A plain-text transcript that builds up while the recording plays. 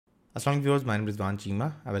अस्सलाम viewers, my name is Rizwan Cheema.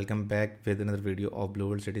 I welcome back with another video of blue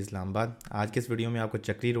World city Islamabad. आज के इस video में आपको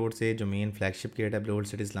चक्री रोड से जो मेन फ्लैगशिप गेट है ब्लू वर्ल्ड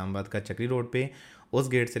सिटी इस्लामाबाद का, चक्री रोड पे उस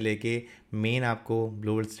गेट से लेके मेन आपको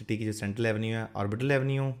ब्लू वर्ल्ड सिटी की जो सेंट्रल एवेन्यू है, ऑर्बिटल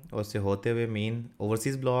एवेन्यू, और उससे होते हुए main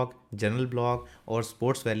overseas block, general block और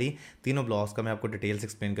स्पोर्ट्स वैली, तीनों ब्लॉक्स का मैं आपको डिटेल्स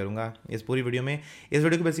एक्सप्लेन करूंगा इस पूरी वीडियो में। इस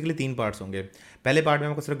वीडियो के बेसिकली 3 पार्ट्स होंगे। पहले पार्ट में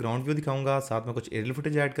आपको सिर्फ ग्राउंड व्यू दिखाऊंगा, साथ में कुछ एरियल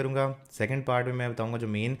फुटेज ऐड करूंगा। सेकंड पार्ट में मैं बताऊंगा जो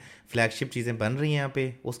मेन फ्लैगशिप चीज़ें बन रही हैं यहाँ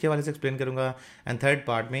पे, उसके हवाले से एक्सप्लेन करूंगा। एंड थर्ड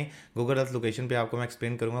पार्ट में गूगल अर्थ लोकेशन पे आपको मैं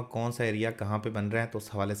एक्सप्लेन करूंगा कौन सा एरिया कहाँ पे बन रहा है, तो उस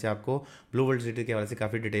हवाले से आपको ब्लू वर्ल्ड सिटी के हवाले से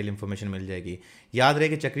काफ़ी डिटेल इन्फॉर्मेशन मिल जाएगी। याद रहे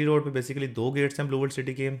कि चक्री रोड पे बेसिकली 2 गेट्स हैं ब्लू वर्ल्ड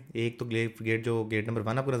सिटी के। एक तो गेट जो गेट नंबर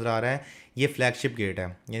 1 आपको नज़र आ रहा है, ये फ्लैगशिप गेट है,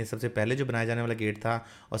 यानी सबसे पहले जो बनाया जाने वाला गेट था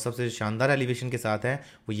और सबसे शानदार एलिवेशन के साथ है,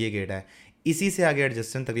 वो ये गेट है। इसी से आगे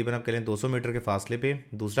एडजस्टेंट तकरीबन आप करें 200 मीटर के फासले पे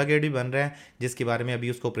दूसरा गेट भी बन रहा है, जिसके बारे में अभी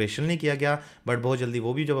उसको ऑपरेशन नहीं किया गया, बट बहुत जल्दी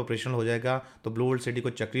वो भी जब ऑपरेशनल हो जाएगा तो ब्लू वर्ल्ड सिटी को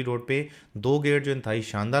चक्री रोड पे 2 गेट जो इंतहाई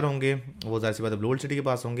शानदार होंगे, वो ज़ाहिर सी बात है ब्लू वर्ल्ड सिटी के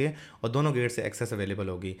पास होंगे और दोनों गेट से एक्सेस अवेलेबल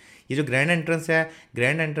होगी। ये जो ग्रैंड एंट्रेंस है,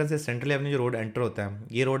 ग्रैंड एंट्रेंस से सेंट्रल एवेन्यू जो रोड एंटर होता है,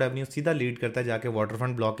 ये रोड एवेन्यू सीधा लीड करता है जाके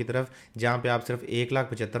वाटरफ्रंट ब्लॉक की तरफ, जहाँ पे आप सिर्फ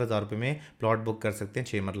 1,75,000 रुपये में प्लॉट बुक कर सकते हैं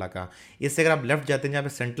 6 मरला का। इससे अगर आप लेफ्ट जाते हैं जहाँ पे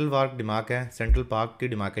सेंट्रल पार्क डिमार्क है, सेंट्रल पार्क की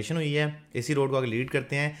डिमार्केशन हुई है, इसी रोड को आगे लीड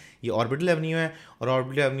करते हैं, ये ऑर्बिटल एवेन्यू है और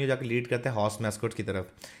ऑर्बिटल एवेन्यू जाकर लीड करते हैं हॉर्स मैस्कोट की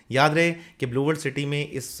तरफ। याद रहे कि ब्लू वर्ल्ड सिटी में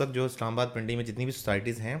इस वक्त जो इस्लामाबाद पिंडी में जितनी भी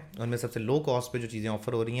सोसाइटीज़ हैं, उनमें सबसे लो कॉस्ट पे जो चीज़ें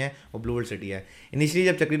ऑफर हो रही हैं वो ब्लू वर्ल्ड सिटी है। इनिशियली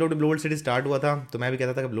जब Chakri road Blue World City start हुआ था तो मैं भी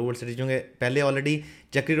कहता था कि ब्लू वर्ल्ड सिटी जो है, पहले ऑलरेडी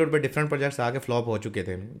चक्री रोड पर डिफरेंट प्रोजेक्ट्स आके फ्लॉप हो चुके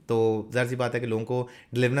थे, तो जाहिर सी बात है कि लोगों को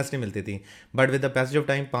डिलीवरेंस नहीं मिलती थी। But with the passage of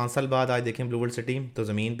time 5 साल बाद आज देखें ब्लू वर्ल्ड सिटी तो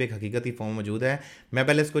ज़मीन पे एक हकीकती फॉर्म मौजूद है। मैं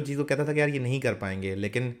पहले इसको चीज़ को कहता था कि यार ये नहीं कर पाएंगे,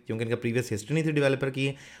 लेकिन क्योंकि इनका प्रीवियस हिस्ट्री नहीं थी डेवलपर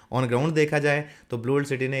की, ऑन ग्राउंड देखा जाए तो ब्लू वर्ल्ड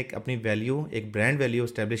सिटी ने एक अपनी वैल्यू, एक ब्रांड वैल्यू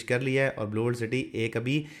स्टैब्लिश कर लिया है और ब्लू वर्ल्ड सिटी एक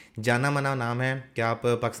अभी जाना माना नाम है। कि आप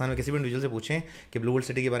पाकिस्तान में किसी भी इंडिविजुअल से पूछें कि ब्लू वर्ल्ड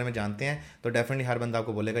सिटी के बारे में जानते हैं तो डेफिनेटली हर बंदा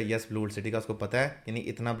आपको बोलेगा यस ब्लू वर्ल्ड सिटी का उसको पता है, यानी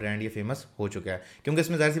इतना ब्रांड ये फेमस हो चुका है। क्योंकि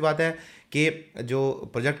इसमें जाहिर सी बात है कि जो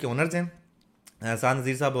प्रोजेक्ट के ओनर्स हैं, एहसान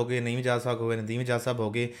नज़ीर साहब हो गए, नईम इजाज़ साहब हो गए, नदीम इजाज़ साहब हो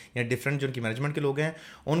गए, या डिफरेंट जो उनकी मैनेजमेंट के लोग हैं,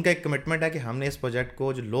 उनका एक कमिटमेंट है कि हमने इस प्रोजेक्ट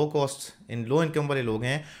को जो low cost in low income वाले लोग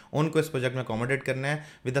हैं उनको इस प्रोजेक्ट में अकोमोडेट करना है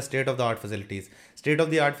with the state of the art facilities. State of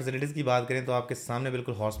the art facilities की बात करें तो आपके सामने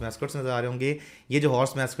बिल्कुल हॉर्स मैस्कट्स नज़र आ रहे होंगे। ये जो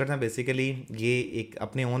हॉर्स मैस्कट्स हैं बेसिकली ये एक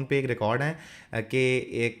अपने ओन पे एक रिकॉर्ड है कि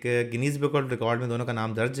एक गिनीज बुक ऑफ रिकॉर्ड में दोनों का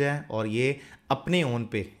नाम दर्ज है, और ये अपने ओन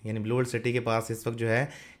पे, यानी ब्लू वर्ल्ड सिटी के पास इस वक्त जो है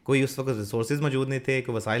कोई उस वक्त रिसोर्सेज मौजूद नहीं थे,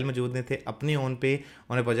 कोई वसाइल मौजूद नहीं थे, अपने ओन पे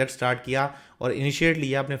उन्होंने प्रोजेक्ट स्टार्ट किया और इनिशिएट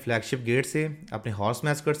लिया अपने फ्लैगशिप गेट से, अपने हॉर्स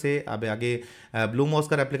मैस्कट से। अब आगे ब्लू मॉस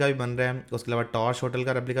का रेप्लिका भी बन रहा है, उसके अलावा टॉर्च होटल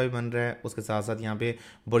का रेप्लिका भी बन रहा है, उसके साथ साथ यहाँ पे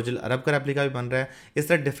बुर्ज अरब का रेप्लिका भी बन रहा है। इस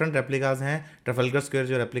तरह डिफरेंट रेप्लिकाज हैं। ट्रफलगर स्क्वायर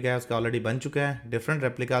जो रेप्लिका है उसका ऑलरेडी बन चुका है। डिफरेंट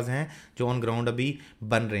रेप्लिकाज हैं जो ऑन ग्राउंड अभी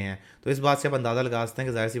बन रहे हैं। तो इस बात से आप अंदाज़ा लगा सकते हैं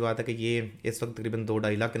कि जाहिर सी बात है कि ये इस वक्त तकरीबन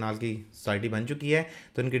 2-2.5 लाख कनाल की सोसाइटी बन चुकी है,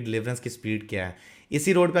 तो इनकी डिलीवरेंस की स्पीड क्या है।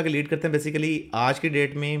 इसी रोड पे आके लीड करते हैं। बेसिकली आज की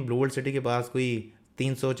डेट में ब्लू वर्ल्ड सिटी के पास कोई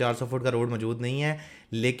 300-400 फुट का रोड मौजूद नहीं है,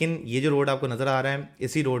 लेकिन ये जो रोड आपको नज़र आ रहा है,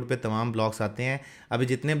 इसी रोड पे तमाम ब्लॉक्स आते हैं। अभी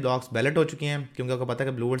जितने ब्लॉक्स बैलेट हो चुके हैं, क्योंकि आपको पता है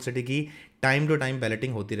कि ब्लू वर्ल्ड सिटी की टाइम टू टाइम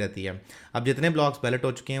बैलेटिंग होती रहती है, अब जितने ब्लॉक्स बैलेट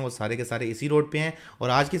हो चुके हैं वो सारे के सारे इसी रोड पे हैं। और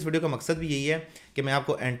आज की इस वीडियो का मकसद भी यही है कि मैं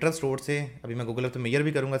आपको एंट्रेंस रोड से, अभी मैं गूगल अर्थ पे मेजर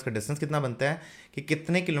भी करूँगा इसका डिस्टेंस कितना बनता है, कि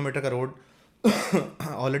कितने किलोमीटर का road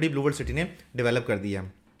already Blue World City ने डेवलप कर दिया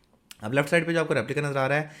है। अब लेफ्ट साइड पे जो आपको रेप्लिका नज़र आ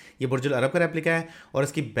रहा है, ये बुर्ज अरब का रेप्लिका है, और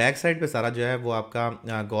इसकी बैक साइड पे सारा जो है वो आपका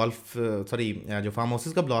गोल्फ जो फार्म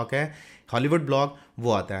हाउसेस का ब्लॉक है, हॉलीवुड ब्लॉक,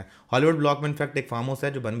 वो आता है। हॉलीवुड ब्लॉक में इनफैक्ट एक फार्म हाउस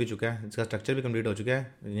है जो बन भी चुका है, जिसका स्ट्रक्चर भी कंप्लीट हो चुका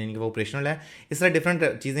है, यानी कि वो ऑपरेशनल है। इस तरह डिफरेंट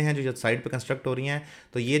चीज़ें हैं जो साइड पे कंस्ट्रक्ट हो रही हैं।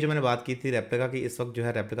 तो ये जो मैंने बात की थी रेप्लिका की, इस वक्त जो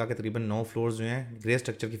है रेप्लिका के तकरीबन 9 फ्लोर्स जो हैं ग्रे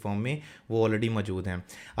स्ट्रक्चर की फॉर्म में वो ऑलरेडी मौजूद हैं।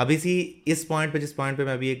 अब इस पॉइंट पर, जिस पॉइंट पर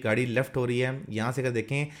मैं अभी एक गाड़ी लेफ्ट हो रही है, यहाँ से अगर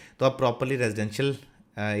देखें तो अब प्रॉपरली रेजिडेंशियल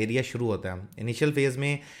एरिया शुरू होता है। इनिशियल फेज़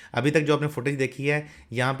में अभी तक जो आपने फुटेज देखी है,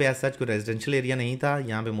 यहाँ पे ऐसा कोई रेजिडेंशियल एरिया नहीं था,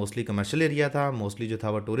 यहाँ पे मोस्टली कमर्शियल एरिया था, मोस्टली जो था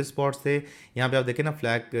वो टूरिस्ट स्पॉट्स थे। यहाँ पे आप देखें ना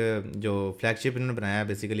जो फ्लैगशिप इन्होंने बनाया है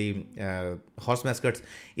बेसिकली हॉर्स मैस्कट्स,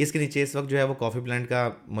 इसके नीचे इस वक्त जो है वो कॉफ़ी प्लांट का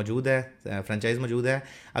मौजूद है, फ्रेंचाइज मौजूद है।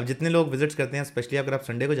 अब जितने लोग विजिट्स करते हैं, स्पेशली अगर आप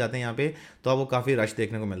संडे को जाते हैं यहाँ पे, तो आपको काफ़ी रश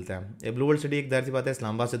देखने को मिलता है। ब्लू वर्ल्ड सिटी एक जाहिर सी बात है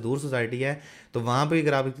इस्लामाबाद से दूर सोसाइटी है, तो वहाँ पर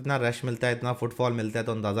अगर आप इतना रश मिलता है, इतना फुटफॉल मिलता है,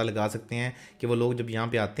 तो अंदाज़ा लगा सकते हैं कि वो लोग जब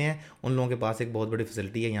यहाँ पे आते हैं उन लोगों के पास एक बहुत बड़ी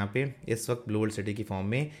फैसिलिटी है यहाँ पे इस वक्त ब्लू वर्ल्ड सिटी की फॉर्म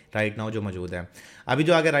में राइट नाउ जो मौजूद है। अभी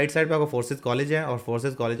जो आगे राइट साइड पे आपको फोर्सेज कॉलेज है और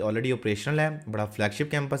फोर्सेज कॉलेज ऑलरेडी ऑपरेशनल है, बड़ा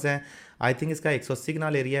फ्लैगशिप कैंपस है। आई थिंक इसका 180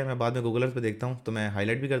 कनाल एरिया है, मैं बाद में गूगल अर्थ पे देखता हूँ तो मैं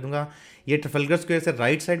हाईलाइट भी कर दूंगा। ये ट्रफलगर स्क्वायर से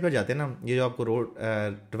राइट साइड पे जाते हैं ना, ये जो आपको रोड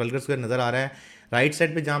ट्रफलगर स्क्वायर नज़र आ रहा है राइट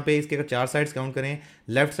साइड पे, जहाँ पे इसके अगर 4 साइड्स काउंट करें,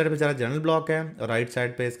 लेफ्ट साइड पे सारा जनरल ब्लॉक है और राइट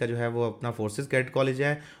साइड पे इसका जो है वो अपना फोर्सेज कैडेट कॉलेज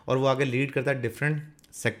है और वो आगे लीड करता है डिफरेंट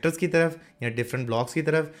सेक्टर्स की तरफ या डिफरेंट ब्लॉक्स की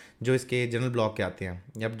तरफ जो इसके जनरल ब्लॉक के आते हैं।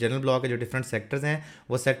 जब जनरल ब्लॉक के जो डिफरेंट सेक्टर्स हैं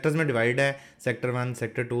वो सेक्टर्स में डिवाइड है, sector 1,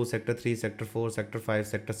 sector 2, sector 3, sector 4, sector 5,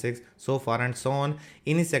 sector 6, so far and so on.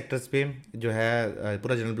 इन्हीं सेक्टर्स पे जो है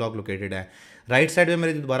पूरा जनरल ब्लॉक लोकेटेड है। राइट साइड पे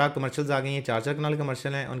मेरे दोबारा कमर्शियल्स आ गई हैं, 4 कनाल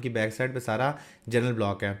कमर्शियल हैं, उनकी बैक साइड पे सारा जनरल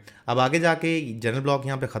ब्लॉक है। अब आगे जाके जनरल ब्लॉक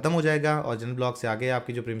यहाँ पे ख़त्म हो जाएगा और जनरल ब्लॉक से आगे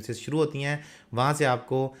आपकी जो प्रीमिसेस शुरू होती हैं वहाँ से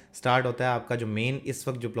आपको स्टार्ट होता है आपका जो मेन इस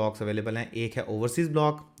वक्त जो ब्लॉक्स अवेलेबल हैं। एक है overseas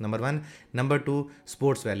block number 1, number 2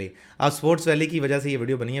 sports valley. अब स्पोर्ट्स वैली की वजह से ये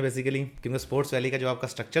वीडियो बनी है बेसिकली, क्योंकि स्पोर्ट्स वैली का जो आपका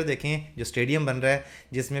स्ट्रक्चर देखें, जो स्टेडियम बन रहा है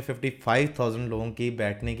जिसमें 55,000 लोगों की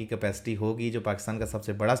बैठने की कैपेसिटी होगी, जो पाकिस्तान का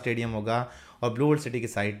सबसे बड़ा स्टेडियम होगा और ब्लू वर्ल्ड सिटी की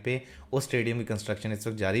साइड पे उस स्टेडियम की कंस्ट्रक्शन इस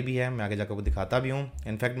वक्त जारी भी है। मैं आगे जाकर वो दिखाता भी हूँ।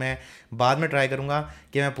 इनफैक्ट मैं बाद में ट्राई करूँगा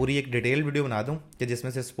कि मैं पूरी एक डिटेल वीडियो बना दूँ कि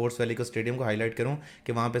जिसमें से स्पोर्ट्स वैली को स्टेडियम को हाईलाइट करूँ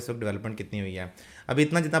कि वहाँ पे इस वक्त डेवलपमेंट कितनी हुई है। अभी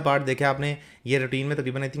इतना जितना पार्ट देखा आपने, ये रूटीन में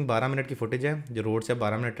तकरीबन आई थिंक 12 मिनट की फुटेज है। जो रोड से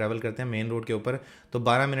 12 मिनट ट्रैवल करते हैं मेन रोड के ऊपर, तो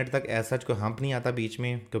 12 मिनट तक ऐसा कोई हम्प नहीं आता बीच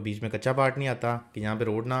में, तो बीच में कच्चा पार्ट नहीं आता कि यहाँ पे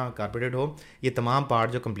रोड ना कारपेटेड हो। ये तमाम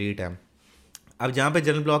पार्ट जो कंप्लीट है। अब जहाँ पे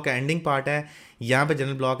जनरल ब्लॉक का एंडिंग पार्ट है, यहाँ पे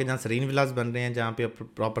जनरल ब्लॉक है जहाँ सरीन विलास बन रहे हैं, जहाँ पे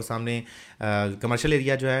प्रॉपर सामने कमर्शियल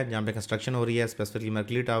एरिया जो है जहाँ पे कंस्ट्रक्शन हो रही है, स्पेसिफिकली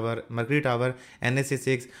मर्करी टावर NSA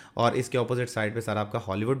 6, और इसके ऑपोजिट साइड पे सारा आपका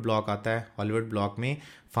हॉलीवुड ब्लॉक आता है। हॉलीवुड ब्लॉक में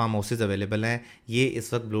फार्म हाउसेज अवेलेबल हैं। ये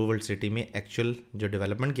इस वक्त ब्लू वर्ल्ड सिटी में एक्चुअल जो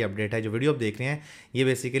डेवलपमेंट की अपडेट है, जो वीडियो आप देख रहे हैं, ये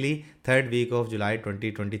basically 3rd week of July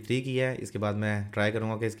 2023 की है। इसके बाद मैं ट्राई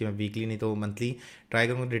करूँगा कि इसकी मैं वीकली नहीं तो मंथली ट्राई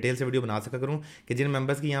करूँगा डिटेल से वीडियो बना सका करूँ कि जिन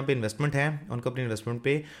मेंबर्स की यहाँ पे इन्वेस्टमेंट है उनको अपनी इन्वेस्टमेंट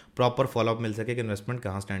पे प्रॉपर फॉलोअप मिल सके कि इन्वेस्टमेंट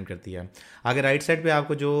कहाँ स्टैंड करती है। आगे राइट साइड पे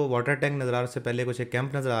आपको जो वाटर टैंक नज़र आ रहा है, उससे पहले कुछ एक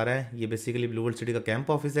कैंप नज़र आ रहा है। ये बेसिकली ब्लू वर्ल्ड सिटी का कैंप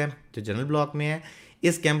ऑफिस है जो जनरल ब्लॉक में है।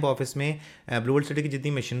 इस कैंप ऑफिस में ब्लू वर्ल्ड सिटी की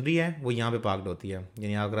जितनी मशीनरी है वो यहाँ पे पार्कड होती है।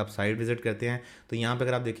 यानी अगर आप साइट विजिट करते हैं तो यहाँ पे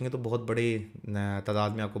अगर आप देखेंगे तो बहुत बड़े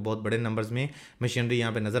तादाद में आपको बहुत बड़े नंबर्स में मशीनरी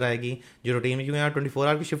यहाँ पे नज़र आएगी जो रूटीन में, क्योंकि यहाँ 24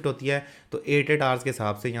 आवर की शिफ्ट होती है तो 8 आवर्स के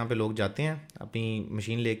हिसाब से यहाँ पे लोग जाते हैं अपनी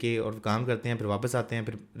मशीन लेके और काम करते हैं, फिर वापस आते हैं,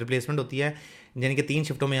 फिर रिप्लेसमेंट होती है। यानी कि 3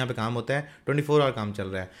 शिफ्टों में यहाँ पे काम होता है, 24 आवर काम चल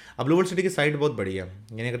रहा है। अब ब्लू वर्ल्ड सिटी की साइट बहुत बड़ी है,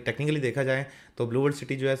 यानी अगर टेक्निकली देखा जाए तो ब्लू वर्ल्ड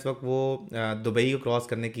सिटी जो है इस वक्त वो दुबई को क्रॉस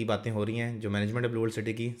करने की बातें हो रही हैं। जो मैनेजमेंट है ब्लू वर्ल्ड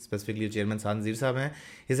सिटी की, स्पेसिफिकली जो चेयरमैन सानज़ीर साहब हैं,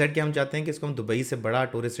 इस साइड के हम चाहते हैं कि इसको हम दुबई से बड़ा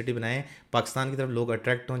टूरिस्ट सिटी बनाएं, पाकिस्तान की तरफ लोग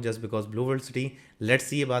अट्रैक्ट हों just because blue World city. Let's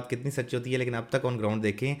see ये बात कितनी सच्ची होती है, लेकिन अब तक ऑन ग्राउंड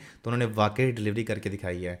देखें तो उन्होंने वाकई डिलीवरी करके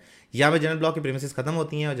दिखाई है। यहाँ पे जनरल ब्लॉक की प्रीमिसेस खत्म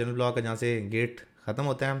होती हैं और जनरल ब्लॉक का जहाँ से गेट खत्म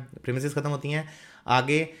होता है, प्रीमिसेस खत्म होती हैं,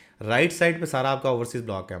 आगे राइट साइड पे सारा आपका ओवरसीज़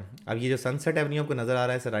ब्लॉक है। अब ये जो सनसेट एवेन्यू आपको नज़र आ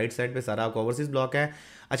रहा है, राइट साइड पे सारा आपका ओवरसीज़ ब्लॉक है।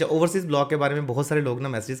 अच्छा, ओवरसीज़ ब्लॉक के बारे में बहुत सारे लोग ना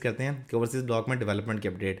मैसेज करते हैं कि ओवरसीज़ ब्लॉक में डेवलपमेंट की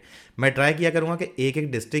अपडेट। मैं ट्राई किया करूँगा कि एक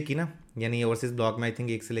एक डिस्ट्रिक्ट की ना, यानी ओवरसीज़ ब्लॉक में आई थिंक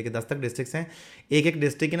 1 से लेकर 10 तक डिस्ट्रिक्ट्स हैं, एक एक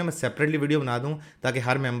डिस्ट्रिक्ट की ना मैं सेपरेटली वीडियो बना दूँ ताकि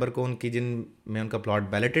हर मेंबर को उनकी जिन में उनका प्लॉट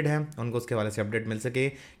बैलेटेड है उनको उसके हवाले से अपडेट मिल सके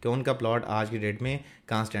कि उनका प्लॉट आज की डेट में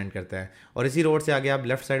कहाँ स्टैंड करता है। और इसी रोड से आगे आप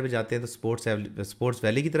लेफ्ट साइड पर जाते हैं तो स्पोर्ट्स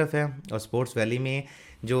वैली की तरफ है, और स्पोर्ट्स वैली में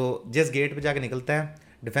जो जिस गेट पे जाके निकलता है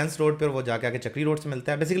डिफेंस रोड पर, वो जाके आके चक्री रोड से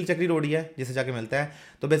मिलता है, बेसिकली चक्री रोड ही है जिससे जाके मिलता है।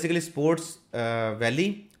 तो बेसिकली स्पोर्ट्स वैली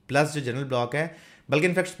प्लस जो जनरल ब्लॉक है, बल्कि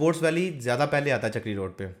इनफैक्ट स्पोर्ट्स वैली ज़्यादा पहले आता है चक्री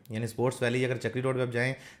रोड पे। यानी स्पोर्ट्स वैली अगर चक्री रोड पे आप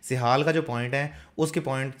जाएँ, सिहाल का जो पॉइंट है उसके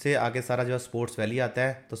पॉइंट से आगे सारा जो स्पोर्ट्स वैली आता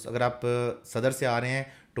है। तो अगर आप सदर से आ रहे हैं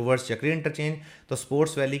टुवर्ड्स चक्री इंटरचेंज तो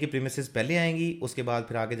स्पोर्ट्स वैली की प्रीमिसेस पहले आएंगी, उसके बाद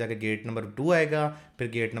फिर आगे जाके गेट नंबर 2 आएगा, फिर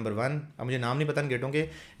गेट नंबर 1। अब मुझे नाम नहीं पता इन गेटों के,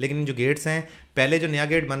 लेकिन जो गेट्स हैं पहले जो नया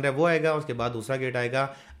गेट बन रहा है वो आएगा, उसके बाद दूसरा गेट आएगा।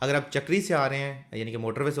 अगर आप चक्री से आ रहे हैं यानी कि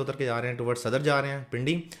मोटरवे से उतर के जा रहे हैं टुवर्ड्स सदर जा रहे हैं,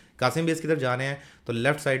 पिंडी कासिम बेस की तरफ जा रहे हैं, तो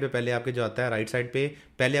लेफ्ट साइड पे पहले आपके जो आता है राइट साइड पे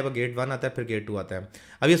पहले आपका गेट 1 आता है, फिर गेट 2 आता है।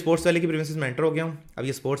 अब ये स्पोर्ट्स वैली की प्रीमिसेस में एंटर हो गया हूँ। अब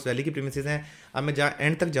ये स्पोर्ट्स वैली की प्रीमिसेस हैं। अब मैं जहाँ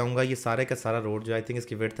एंड तक जाऊँगा, ये सारे का सारा रोड जो आई थिंक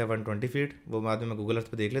इसकी विड्थ है 120 फीट, वो बाद में मैं गूगल अर्थ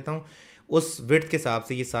पे देख लेता हूँ। उस विड्थ के हिसाब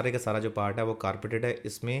से ये सारे का सारा जो पार्ट है वो कारपेटेड है,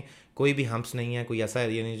 इसमें कोई भी हम्प्स नहीं है, कोई ऐसा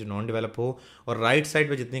एरिया नहीं जो नॉन डेवलप हो। और राइट साइड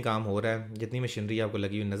पे जितनी काम हो रहा है, जितनी मशीनरी आपको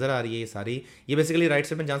लगी हुई नज़र आ रही है, ये सारी ये बेसिकली राइट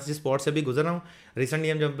साइड में जहाँ से जिस स्पॉट से अभी गुजर रहा हूँ, रिसेंटली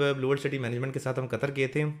हम जब ब्लू वर्ल्ड सिटी मैनेजमेंट के साथ हम कतर गए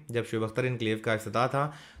थे, जब शुएब अख्तर इनक्लेव का इफ्तिताह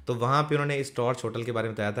था, तो वहाँ पे उन्होंने इस टॉर्च होटल के बारे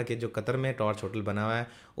में बताया था कि जो कतर में टॉर्च होटल बना हुआ है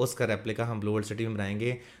उसका रेप्लिका हम ब्लू वर्ल्ड सिटी में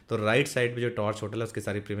बनाएंगे। तो राइट साइड पे जो टॉर्च होटल है उसकी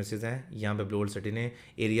सारी प्रीमिसेस हैं, यहाँ पे ब्लू वर्ल्ड सिटी ने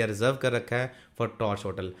एरिया रिजर्व कर रखा है फॉर टॉर्च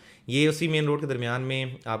होटल। ये उसी मेन रोड के दरमियान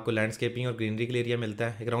में आपको लैंडस्केपिंग और ग्रीनरी के लिए एरिया मिलता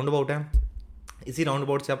है, एक राउंड अबाउट है। इसी राउंड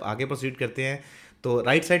अबाउट से आप आगे प्रोसीड करते हैं तो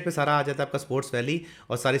राइट साइड पे सारा आ जाता है आपका स्पोर्ट्स वैली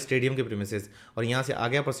और सारी स्टेडियम के प्रीमिसेस, और यहाँ से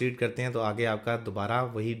आगे आप प्रोसीड करते हैं तो आगे आपका दोबारा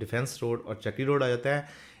वही डिफेंस रोड और चक्री रोड आ जाता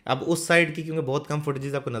है। अब उस साइड की क्योंकि बहुत कम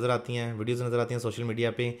फुटेजेस आपको नज़र आती हैं, वीडियोज़ नज़र आती हैं सोशल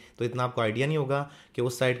मीडिया पे, तो इतना आपको आइडिया नहीं होगा कि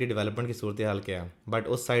उस साइड की डेवलपमेंट की सूरत हाल क्या है। बट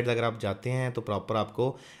उस साइड अगर आप जाते हैं तो प्रॉपर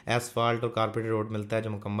आपको एसफाल्ट और कारपेटेड रोड मिलता है जो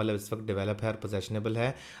मुकम्मल है, इस वक्त डेवलप है और पोजेशनेबल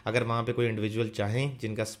है। अगर वहाँ पे कोई इंडिविजुअल चाहें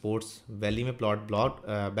जिनका स्पोर्ट्स वैली में प्लॉट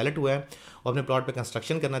बैलेट हुआ है और अपने प्लॉट पे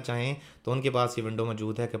कंस्ट्रक्शन करना चाहें तो उनके पास ये विंडो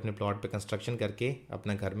मौजूद है कि अपने प्लॉट पे कंस्ट्रक्शन करके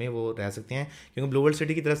अपने घर में वो रह सकते हैं। क्योंकि ब्लू वर्ल्ड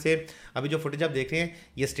सिटी की तरफ से अभी जो फुटेज आप देख रहे हैं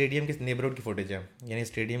ये स्टेडियम के नेबरहुड की फुटेज है, यानी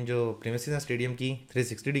स्टेडियम जो प्रीमिसेस हैं स्टेडियम की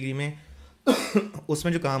 360 डिग्री में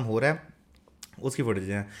उसमें जो काम हो रहा है उसकी फुटेज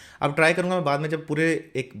हैं। अब ट्राई करूंगा मैं बाद में जब पूरे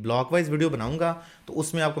एक ब्लॉक वाइज वीडियो बनाऊंगा तो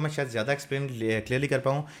उसमें आपको मैं शायद ज़्यादा एक्सप्लेन क्लियरली कर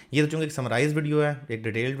पाऊँ। ये तो चूँकि एक समराइज वीडियो है, एक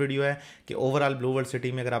डिटेल्ड वीडियो है कि ओवरऑल ब्लू वर्ल्ड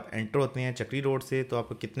सिटी में अगर आप एंटर होते हैं चक्री रोड से तो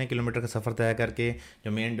आपको कितने किलोमीटर का सफ़र तय करके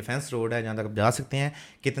जो मेन डिफेंस रोड है जहाँ तक आप जा सकते हैं,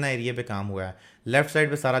 कितना एरिया पे काम हुआ है। लेफ्ट साइड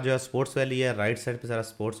पे सारा जो है स्पोर्ट्स वैली है, राइट साइड पे सारा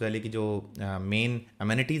स्पोर्ट्स वैली की जो मेन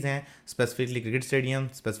अमेनिटीज़ हैं, स्पेसिफिकली क्रिकेट स्टेडियम,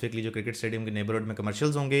 स्पेसिफिकली जो क्रिकेट स्टेडियम के नेबरहुड में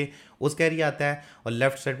कमर्शियल्स होंगे उसका एरिया आता है। और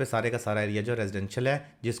लेफ्ट साइड पे सारे का सारा एरिया जो रेजिडेंशियल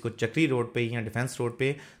है जिसको चक्री रोड पे या डिफेंस रोड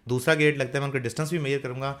पे दूसरा गेट लगता है। मैं उनका डिस्टेंस भी मेजर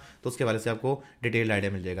करूँगा तो उसके वाले से आपको डिटेल्ड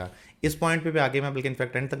आइडिया मिल जाएगा। इस पॉइंट पे आगे मैं बल्कि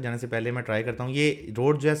इनफैक्ट एंड तक जाने से पहले मैं ट्राई करता हूँ, ये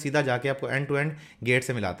रोड जो है सीधा जाके आपको एंड टू एंड गेट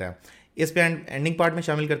से मिलाता है। इस पे एंडिंग पार्ट में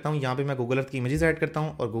शामिल करता हूँ, यहाँ पे मैं गूगल अर्थ की इमेजेस ऐड करता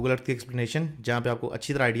हूँ और गूगल अर्थ की एक्सप्लेनेशन जहाँ पे आपको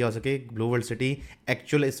अच्छी तरह आइडिया हो सके ब्लू वर्ल्ड सिटी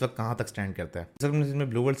एक्चुअल इस वक्त कहाँ तक स्टैंड करता है। सर इसमें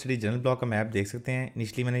blue World city general block का मैप देख सकते हैं।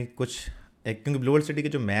 इनिशियली मैंने कुछ क्योंकि ब्लू वर्ल्ड सिटी के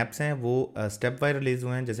जो मैप्स हैं वो स्टेप वाइज रिलीज़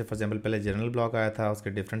हुए हैं, जैसे फॉर एग्जांपल पहले जनरल ब्लॉक आया था, उसके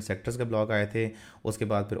डिफरेंट सेक्टर्स का ब्लॉक आए थे, उसके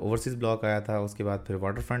बाद फिर ओवरसीज़ ब्लॉक आया था, उसके बाद फिर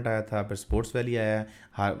वाटर फ्रंट आया था, फिर स्पोर्ट्स वैली आया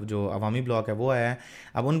है, जो अवामी ब्लॉक है वो आया है।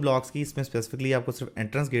 अब उन ब्लॉक्स की इसमें स्पेसिफिकली आपको सिर्फ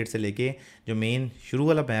एंट्रेंस गेट से लेके जो मेन शुरू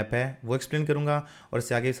वाला मैप है वो एक्सप्लेन करूँगा और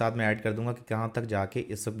इससे आगे साथ में ऐड कर दूँगा कि कहाँ तक जाके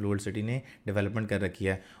इस सब ब्लू वर्ल्ड सिटी ने डेवलपमेंट कर रखी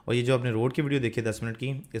है। और ये जो आपने रोड की वीडियो देखी है 10 मिनट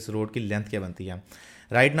की, इस रोड की लेंथ क्या बनती है।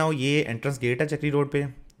 राइट नाउ ये एंट्रेंस गेट है चक्री रोड पे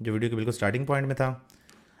जो वीडियो के बिल्कुल स्टार्टिंग पॉइंट में था।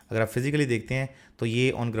 अगर आप फिजिकली देखते हैं तो ये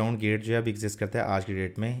ऑन ग्राउंड गेट जो है अभी एग्जिस्ट करता है आज की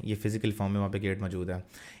डेट में, ये फिजिकल फॉर्म में वहाँ पे गेट मौजूद है।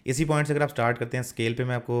 इसी पॉइंट से अगर आप स्टार्ट करते हैं स्केल पे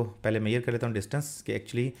मैं आपको पहले मेजर कर लेता हूँ डिस्टेंस कि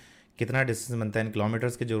एक्चुअली कितना डिस्टेंस बनता है इन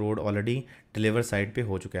किलोमीटर्स के जो रोड ऑलरेडी डिलीवर साइड पे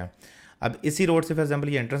हो चुका है। अब इसी रोड से फॉर एग्जाम्पल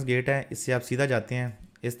ये एंट्रेंस गेट है, इससे आप सीधा जाते हैं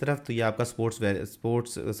इस तरफ तो ये आपका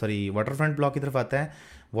वाटर फ्रंट ब्लॉक की तरफ आता है।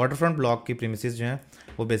 वाटर फ्रंट ब्लॉक की प्रीमिसेस जो हैं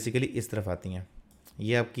वो बेसिकली इस तरफ आती हैं,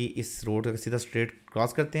 ये आपकी इस रोड का सीधा स्ट्रेट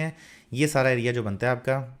क्रॉस करते हैं। ये सारा एरिया जो बनता है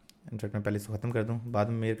आपका, इनफैक्ट मैं पहले इसको ख़त्म कर दूं बाद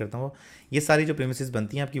में मेयर करता हूँ, ये सारी जो प्रीमिसेस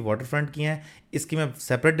बनती हैं आपकी वाटर फ्रंट की हैं, इसकी मैं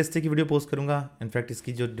सेपरेट डिस्ट्रिक्ट की वीडियो पोस्ट करूँगा। इनफैक्ट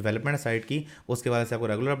इसकी जो डेवलपमेंट है साइट की उसके बारे से आपको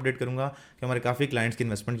रेगुलर अपडेट करूँगा कि हमारे काफ़ी क्लाइंट्स की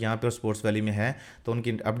इन्वेस्टमेंट यहाँ पे और स्पोर्ट्स वैली में है, तो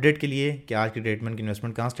उनकी अपडेट के लिए कि आज की डेट में उनकी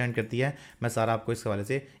इन्वेस्टमेंट कहाँ स्टैंड करती है मैं सारा आपको इस हवाले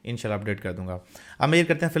से इंशाल्लाह अपडेट कर दूँगा। अब मेयर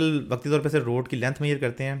करते हैं फिर वक्ती तौर पर से रोड की लेंथ मेयर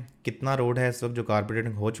करते हैं, कितना रोड है इस वक्त जो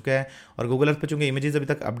कारपेटेड हो चुका है। और गूगल अर्थ पर चूँकि इमेजेस अभी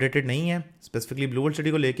तक अपडेटेड नहीं है स्पेसिफिकली ब्लू वर्ल्ड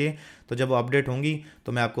सिटी को लेके, तो जब वो अपडेट होंगी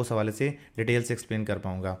तो मैं आपको उस हवाले से डिटेल से एक्सप्लेन कर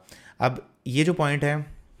पाऊँगा। अब ये जो पॉइंट है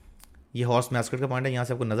ये हॉर्स मैस्कट का पॉइंट है, यहाँ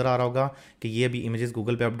से आपको नज़र आ रहा होगा कि ये अभी इमेजेस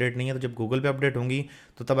गूगल पे अपडेट नहीं है, तो जब गूगल पे अपडेट होंगी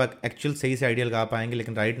तो तब एक्चुअल सही से आइडिया लगा पाएंगे।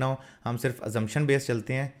 लेकिन राइट नाउ हम सिर्फ अजम्पशन बेस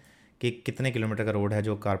चलते हैं कि कितने किलोमीटर का रोड है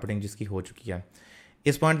जो कारपेटिंग जिसकी हो चुकी है।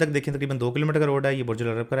 इस पॉइंट तक देखें तकरीबन 2 किलोमीटर का रोड है, ये बुर्ज अल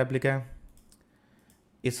अरब का रेप्लिका है।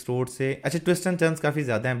 इस रोड से अच्छा ट्विस्ट एंड टर्न्स काफ़ी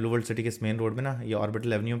ज़्यादा हैं ब्लू वर्ल्ड सिटी के इस मेन रोड में ना, ये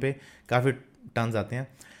ऑर्बिटल एवेन्यू पे काफ़ी टर्न्स आते हैं।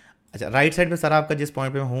 अच्छा राइट साइड पे सारा आपका जिस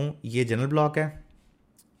पॉइंट पे मैं हूँ ये जनरल ब्लॉक है,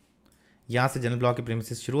 यहाँ से जनरल ब्लॉक की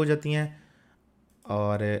प्रीमिसेस शुरू हो जाती हैं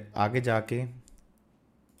और आगे जाके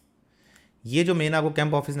ये जो मेन आपको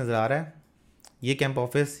कैंप ऑफिस नज़र आ रहा है ये कैंप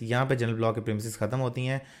ऑफिस, यहाँ पे जनरल ब्लॉक की प्रीमिसेस ख़त्म होती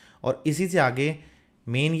हैं और इसी से आगे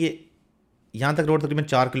मेन ये यहाँ तक रोड तकरीबन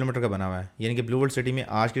 4 किलोमीटर का बना हुआ है। यानी कि ब्लू वर्ल्ड सिटी में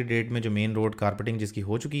आज की डेट में जो मेन रोड कारपेटिंग जिसकी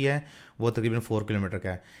हो चुकी है वो तकरीबन 4 किलोमीटर का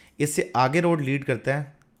है। इससे आगे रोड लीड करता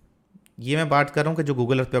है, ये मैं बात कर रहा हूँ कि जो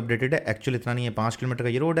गूगल अर्थ पे अपडेटेड है, एक्चुअल इतना नहीं है। 5 किलोमीटर का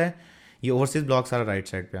ये रोड है, ये ओवरसीज़ ब्लॉक सारा राइट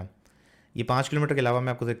साइड पे है। ये 5 किलोमीटर के अलावा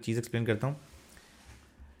मैं आपको एक चीज़ एक्सप्लेन करता हूँ,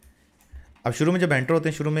 अब शुरू में जब एंटर होते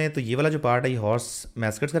हैं शुरू में, तो ये वाला जो पार्ट है ये हॉर्स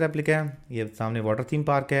मैस्कट्स का रेप्लिका है। ये सामने वाटर थीम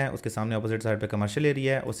पार्क है, उसके सामने अपोजिट साइड पे कमर्शियल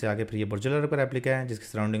एरिया है, उससे आगे फिर ये बुर्ज खलीफा का रेप्लिका है जिसके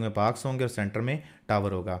सराउंडिंग में पार्क्स होंगे और सेंटर में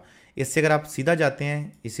टावर होगा। इससे अगर आप सीधा जाते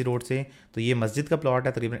हैं इसी रोड से तो ये मस्जिद का प्लॉट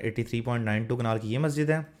है, तकरीबन 83.92 कनाल की ये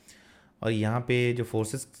मस्जिद है। और यहाँ पे जो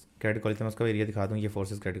फोर्सेस कैडेट कॉलेज है मैं उसका एरिया दिखा दूँ, ये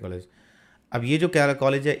फोर्सेस कैडेट कॉलेज। अब ये जो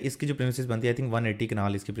कॉलेज है इसकी जो प्रीमिसेस बनती है, आई थिंक 180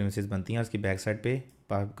 कनाल इसकी प्रीमिसेस बनती हैं। उसकी बैक साइड पे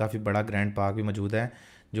काफ़ी बड़ा ग्रैंड पार्क भी मौजूद है,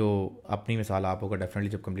 जो अपनी मिसाल आप होगा डेफिनेटली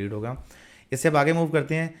जब कंप्लीट होगा। इससे अब आगे मूव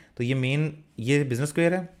करते हैं तो ये मेन ये बिज़नेस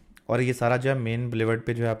स्क्वायर है, और ये सारा जो है मेन बुलेवर्ड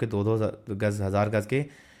पे जो है आपके 2,000 गज़ के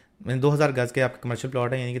 2,000 गज़ के आपके कमर्शियल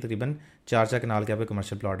प्लॉट है, यानी कि तकरीबन 4 कनाल के आपके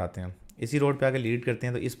कमर्शियल प्लॉट आते हैं। इसी रोड पे आके लीड करते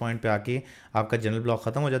हैं तो इस पॉइंट पे आके आपका जनरल ब्लॉक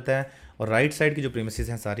ख़त्म हो जाता है, और राइट साइड की जो प्रीमिसेस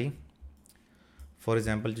हैं सारी, फॉर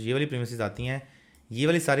एग्जांपल जो ये वाली प्रीमिसेस आती हैं, ये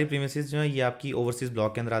वाली सारी प्रीमिसेस जो हैं ये आपकी ओवरसीज़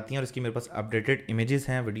ब्लॉक के अंदर आती हैं। और इसकी मेरे पास अपडेटेड इमेजेस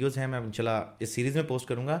हैं, वीडियोस हैं, मैं इंशाल्लाह इस सीरीज़ में पोस्ट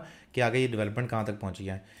करूँगा कि आगे ये डेवलपमेंट कहाँ तक पहुँची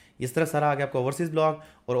है। इस तरह सारा आगे आपका ओवरसीज़ ब्लॉक,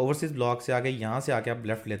 और ओवरसीज़ ब्लॉक से आगे यहाँ से आके आप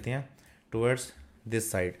लेफ़्ट लेते हैं टुवर्ड्स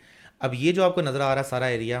दिस साइड। अब ये जो आपको नज़र आ रहा है सारा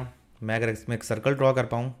एरिया, मैं अगर इसमें एक सर्कल ड्रॉ कर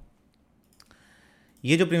पाऊँ,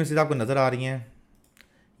 ये जो प्रीमिसेस आपको नज़र आ रही हैं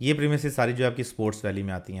ये प्रीमिसेस सारी जो आपकी स्पोर्ट्स वैली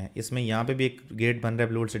में आती हैं। इसमें यहाँ पे भी एक गेट बन रहा है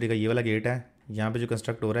ब्लू सिटी का, ये वाला गेट है यहाँ पे जो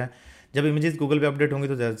कंस्ट्रक्ट हो रहा है। जब इमेजेस गूगल पे अपडेट होंगी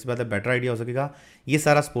तो ज़्यादा सी बात है बेटर आइडिया हो सकेगा। ये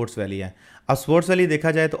सारा स्पोर्ट्स वैली है। अब स्पोर्ट्स वैली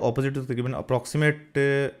देखा जाए तो ऑपोजिट तो तकरीबन अप्रॉक्सीमेट,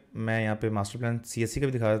 मैं यहाँ पे मास्टर प्लान CSC का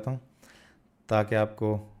भी दिखा देता हूँ ताकि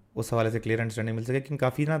आपको उस हवाले से क्लियर अंडरस्टैंडिंग मिल सके, क्योंकि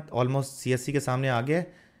काफ़ी ना ऑलमोस्ट CSC के सामने आ गया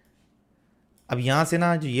है। अब यहाँ से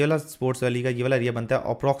ना जो ये वाला स्पोर्ट्स वैली का ये वाला एरिया बनता है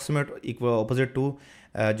अप्रॉक्सीमेट अपोजिट टू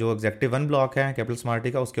जो एग्जेक्टिव 1 ब्लॉक है कैपिटल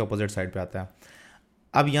स्मार्टी का, उसके अपोजिट साइड पे आता है।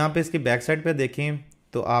 अब यहाँ पे इसके बैक साइड पे देखें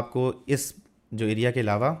तो आपको इस जो एरिया के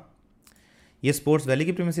अलावा ये स्पोर्ट्स वैली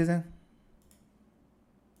की प्रीमिसेस हैं।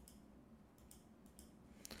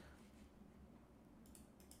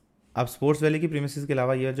 अब स्पोर्ट्स वैली की प्रीमिसेस के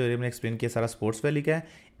अलावा ये जो एरिया मैंने एक्सप्लेन किया सारा स्पोर्ट्स वैली का है।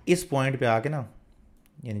 इस पॉइंट पे आके ना,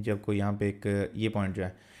 यानी जब कोई यहाँ पे एक ये पॉइंट जो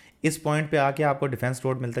है, इस पॉइंट पे आके आपको डिफेंस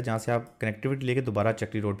रोड मिलता है जहाँ से आप कनेक्टिविटी लेके दोबारा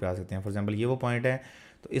चक्री रोड पे आ सकते हैं। फॉर एग्जांपल ये वो पॉइंट है,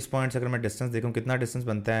 तो इस पॉइंट से अगर मैं डिस्टेंस देखूँ कितना डिस्टेंस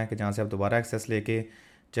बनता है कि जहाँ से आप दोबारा एक्सेस लेके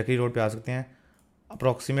चक्री रोड पे आ सकते हैं,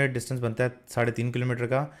 अप्रॉक्सीमेट डिस्टेंस बनता है 3.5 किलोमीटर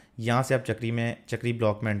का। यहाँ से आप चक्री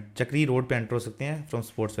ब्लॉक में चक्री रोड पे एंटर हो सकते हैं फ्रॉम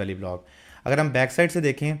स्पोर्ट्स वैली ब्लॉक। अगर हम बैक साइड से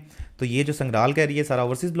देखें तो ये जो संग्राल का एरिया सारा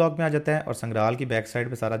ओवरसीज़ ब्लॉक में आ जाता है, और संग्राल की बैक साइड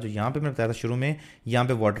पे सारा जो यहाँ पे मैंने बताया था शुरू में, यहाँ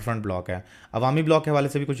पे वाटर फ्रंट ब्लॉक है। अवामी ब्लॉक के हवाले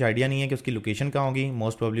से भी कुछ आइडिया नहीं है कि उसकी लोकेशन कहाँ होगी,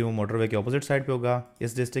 मोस्ट प्रॉब्ली वो मोटरवे के अपोजिट साइड पे होगा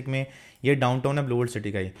इस डिस्ट्रिक्ट में। ये डाउनटाउन है ब्लू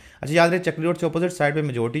सिटी का ही। अच्छा याद रहे चक्री रोड से अपोजिट साइड पर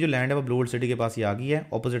मेजोरिटी जो लैंड है वो ब्लू सिटी के पास ही आ गई है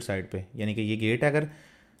अपोजिट साइड पर, यानी कि ये गेट है, अगर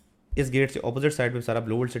इस गेट से ऑपोजिट साइड पे सारा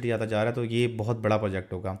ब्लू सिटी आता जा रहा है तो ये बहुत बड़ा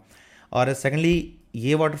प्रोजेक्ट होगा। और सेकेंडली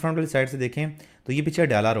ये वाटर फ्रंट वाली साइड से देखें तो ये पीछे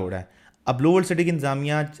अडयाला रोड है। अब ब्लू वर्ल्ड सिटी की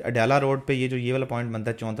इंतजामिया अडयाला रोड पे ये वाला पॉइंट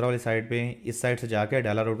बनता है चौंतरा वाली साइड पे, इस साइड से जाके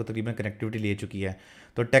अडयाला रोड को तकरीबन कनेक्टिविटी ले चुकी है।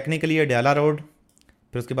 तो टेक्निकली अडयाला रोड,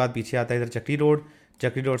 फिर उसके बाद पीछे आता है इधर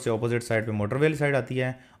चक्री रोड से ऑपोजिट साइड पे मोटरवे वाली साइड आती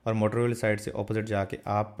है, और मोटरवे वाली साइड से ऑपोजिट जाके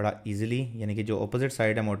आप बड़ा इजीली, यानी कि जो ऑपोजिट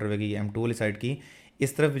साइड है मोटरवे की M2 वाली साइड की,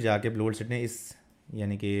 इस तरफ भी जाके ब्लू वर्ल्ड सिटी ने इस,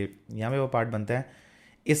 यानी कि यहाँ पे वो पार्ट बनता है,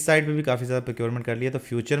 इस साइड पे भी काफ़ी ज़्यादा प्रोक्योरमेंट कर लिया। तो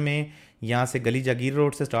फ्यूचर में यहाँ से गली जागीर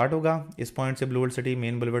रोड से स्टार्ट होगा, इस पॉइंट से Blue World City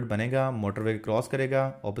main boulevard बनेगा, मोटरवे क्रॉस करेगा,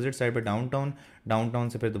 ऑपोजिट साइड पे डाउनटाउन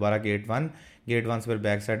से फिर दोबारा गेट वन से फिर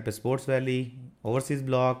बैक साइड पे sports valley, overseas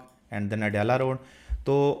block and then Adiala road.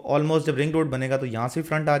 तो ऑलमोस्ट जब रिंग रोड बनेगा तो यहाँ से भी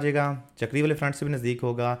फ्रंट आ जाएगा, चक्री वाले फ्रंट से भी नज़दीक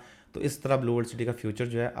होगा। तो इस तरह ब्लू वर्ल्ड सिटी का फ्यूचर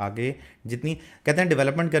जो है आगे जितनी कहते हैं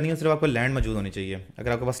डेवलपमेंट करनी है सिर्फ आपको लैंड मौजूद होनी चाहिए।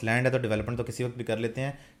 अगर आपके पास लैंड है तो डेवलपमेंट तो किसी वक्त भी कर लेते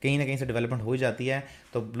हैं, कहीं ना कहीं से डेवलपमेंट हो ही जाती है।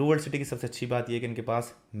 तो ब्लू वर्ल्ड सिटी की सबसे अच्छी बात यह है कि इनके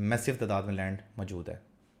पास मैसिव तादाद में लैंड मौजूद है।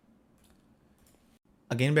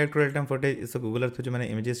 Again back to real time footage, इस गूगल अर्थ पे जो मैंने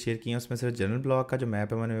इमेजेस शेयर किए हैं उसमें सिर्फ जनरल ब्लॉक का जो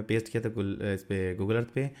मैप है मैंने पेस्ट किया था इस पर गूगल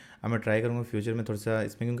अर्थ पे। अब मैं ट्राई करूँगा फ्यूचर में थोड़ा सा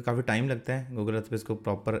इसमें, क्योंकि काफ़ी टाइम लगता है गूगल अर्थ पे इसको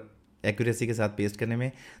प्रॉपर एक्यूरेसी के साथ पेस्ट करने में।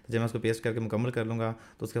 तो जब मैं उसको पेस्ट करके मुकम्मल कर लूँगा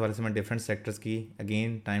तो उसके बारे से मैं डिफरेंट सेक्टर्स की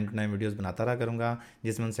again time to time videos बनाता रहा करूँगा,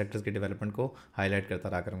 जिसमें उन सेक्टर्स के डेवलपमेंट को हाईलाइट करता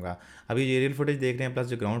रहा करूँगा। अभी जो एरियल फुटेज देख रहे हैं प्लस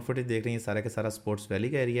जो ग्राउंड फुटेज देख रहे हैं, ये सारा का सारा स्पोर्ट्स वैली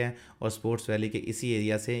का एरिया है, और स्पोर्ट्स वैली के इसी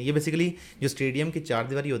एरिया से ये बेसिकली जो स्टेडियम की चार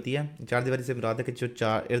दीवारी होती है, चार दीवारी से मुराद है कि जो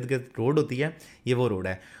चार इर्द गिर्द रोड होती है ये वो रोड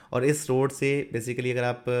है। और इस रोड से बेसिकली अगर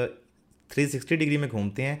आप 360 डिग्री में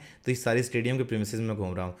घूमते हैं तो इस सारी स्टेडियम के प्रीमिसेस में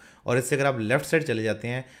घूम रहा हूँ। और इससे अगर आप लेफ्ट साइड चले जाते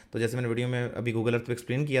हैं तो जैसे मैंने वीडियो में अभी गूगल अर्थ पे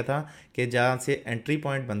एक्सप्लेन किया था कि जहाँ से एंट्री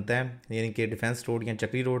पॉइंट बनता है, यानी कि डिफेंस रोड या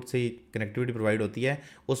चक्री रोड से कनेक्टिविटी प्रोवाइड होती है,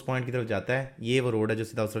 उस पॉइंट की तरफ जाता है, ये वो रोड है जो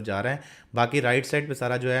सीधा उस तरफ जा रहा है। बाकी राइट साइड पे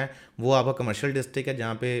सारा जो है वो आपका कमर्शियल डिस्ट्रिक्ट है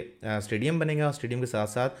जहाँ पे स्टेडियम बनेगा, और स्टेडियम के साथ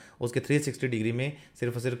साथ उसके 360 डिग्री में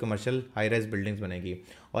सिर्फ और सिर्फ कमर्शियल हाई राइज बिल्डिंग्स बनेगी।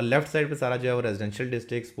 और लेफ्ट साइड पर सारा जो है वो रेजिडेंशियल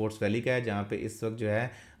डिस्ट्रिक्ट स्पोर्ट्स वैली का है, जहाँ पे इस वक्त जो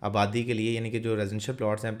है आबादी के लिए, यानी कि जो रेजिडेंशियल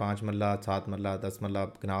प्लॉट्स हैं 5 मरला, 7 मरला, 10 मरला,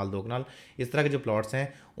 कनाल 2 कनाल, इस तरह के जो प्लॉट्स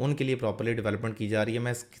हैं उनके लिए प्रॉपर्ली डेवलपमेंट की जा रही है।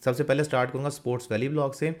 मैं सबसे पहले स्टार्ट करूँगा स्पोर्ट्स वैली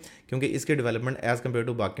ब्लॉक से, क्योंकि इसकी डेवलपमेंट एज़ कम्पेयर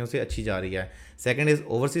टू बाकियों से अच्छी जा रही है। Second is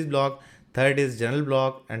overseas block, third is general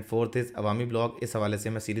block and fourth is Awami block. इस हवाले से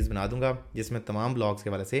मैं सीरीज़ बना दूंगा जिसमें तमाम ब्लॉक्स के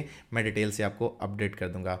हवाले से मैं डिटेल से आपको अपडेट कर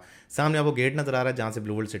दूंगा। सामने आपको गेट नज़र आ रहा है जहाँ से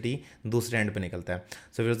ब्लू वर्ल्ड सिटी दूसरे एंड पे निकलता है।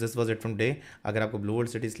 So viewers, this was it from day. अगर आपको ब्लू वर्ल्ड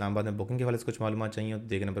सिटी इस्लामाबाद में बुकिंग के हवाले से कुछ मालूमात चाहिए तो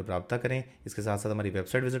देखे नंबर पर रब्ता करें। इसके साथ साथ हमारी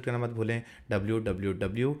वेबसाइट विजिट करना मत भूलें,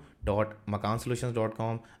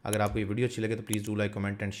 www.makansolutions.com। अगर आपको ये वीडियो अच्छी लगे तो please do like,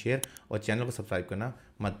 comment and share, और चैनल को सब्सक्राइब करना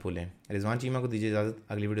मत भूलें। रिजवान चीमा को दीजिए इजाज़त।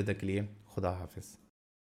 अगली वीडियो तक के लिए खुदा हाफिज़।